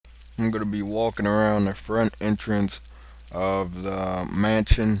I'm going to be walking around the front entrance of the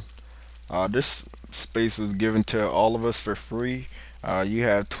mansion. This space was given to all of us for free. You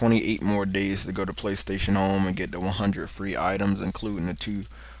have 28 more days to go to PlayStation Home and get the 100 free items, including the two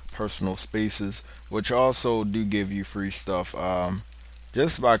personal spaces, which also do give you free stuff.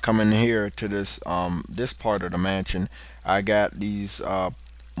 Just by coming here to this part of the mansion, I got these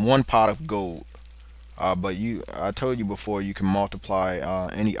one pot of gold. But I told you before, you can multiply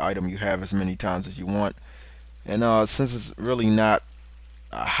any item you have as many times as you want. And since it's really not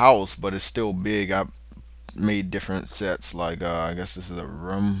a house, but it's still big, I made different sets. Like I guess this is a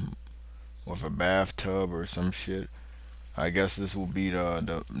room with a bathtub or some shit. I guess this will be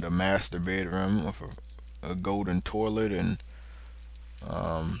the master bedroom with a golden toilet and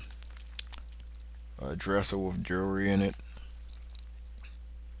um, a dresser with jewelry in it,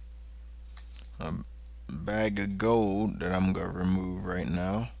 a bag of gold that I'm gonna remove right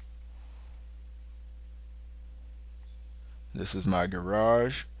now. This is my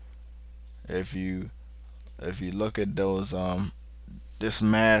garage. If you if you look at those this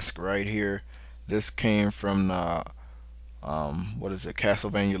mask right here, this came from the what is it,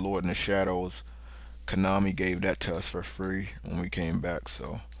 Castlevania Lord in the Shadows. Konami gave that to us for free when we came back.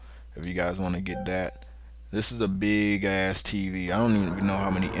 So if you guys want to get that, this is a big ass TV. I don't even know how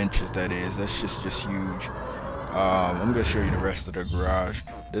many inches that is. That's just huge. I'm gonna show you the rest of the garage.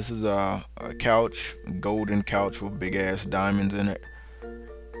 This is a couch, golden couch with big ass diamonds in it.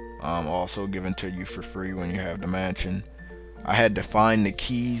 Also given to you for free when you have the mansion. I had to find the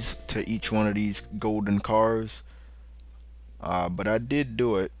keys to each one of these golden cars, but I did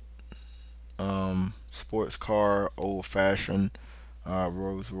do it. Sports car, old fashioned,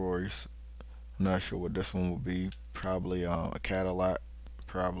 Rolls Royce. I'm not sure what this one will be. Probably a Cadillac.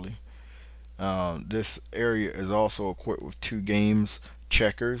 Probably. This area is also equipped with two games,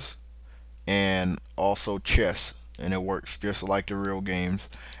 checkers and also chess, and it works just like the real games.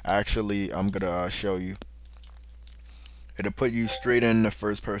 Actually, I'm gonna show you. It'll put you straight in the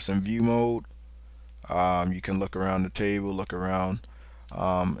first person view mode. You can look around the table, look around,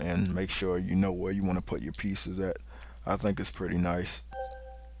 and make sure you know where you want to put your pieces at. I think it's pretty nice.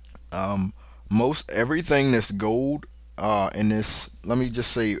 Um, Most everything that's gold in this, let me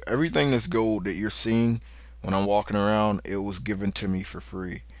just say, everything that's gold that you're seeing when I'm walking around, it was given to me for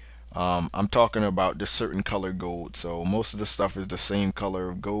free. I'm talking about this certain color gold. So most of the stuff is the same color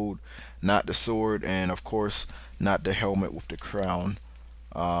of gold, not the sword, and of course, not the helmet with the crown.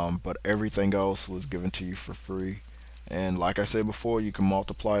 But everything else was given to you for free. And like I said before, you can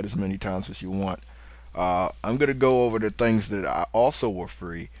multiply it as many times as you want. I'm gonna go over the things that I also were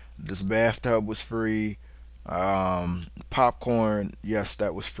free. This bathtub was free. Popcorn, yes,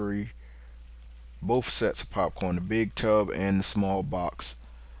 that was free. Both sets of popcorn, the big tub and the small box.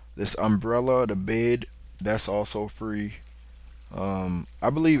 This umbrella, the bed, that's also free. I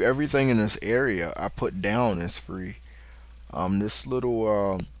believe everything in this area I put down is free. This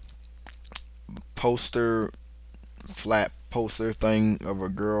little poster, flat poster thing of a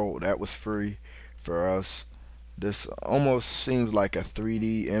girl, that was free for us. This almost seems like a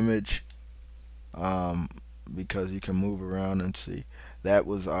 3D image, um, because you can move around and see. That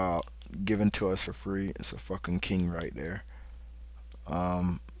was given to us for free. It's a fucking king right there.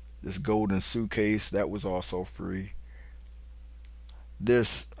 Um, this golden suitcase, that was also free.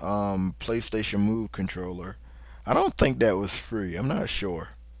 This PlayStation Move controller, I don't think that was free. I'm not sure.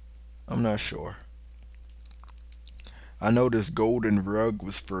 I'm not sure. I know this golden rug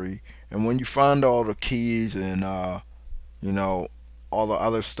was free, and when you find all the keys and you know, all the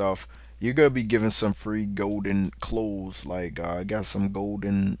other stuff, you're gonna be given some free golden clothes. Like I got some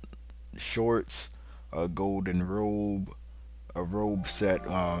golden shorts, a golden robe, a robe set,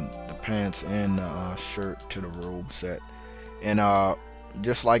 the pants and shirt to the robe set, and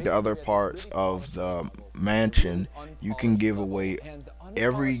just like the other parts of the mansion, you can give away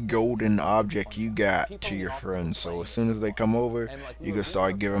every golden object you got to your friends. So as soon as they come over, you can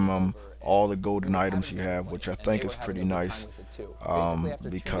start giving them all the golden items you have, which I think is pretty nice.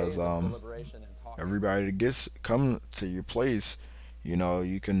 Because everybody that gets come to your place,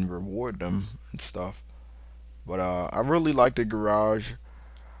 you can reward them and stuff. But I really like the garage.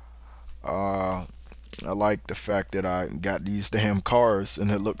 Uh, I like the fact that I got these damn cars and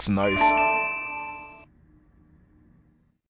it looks nice.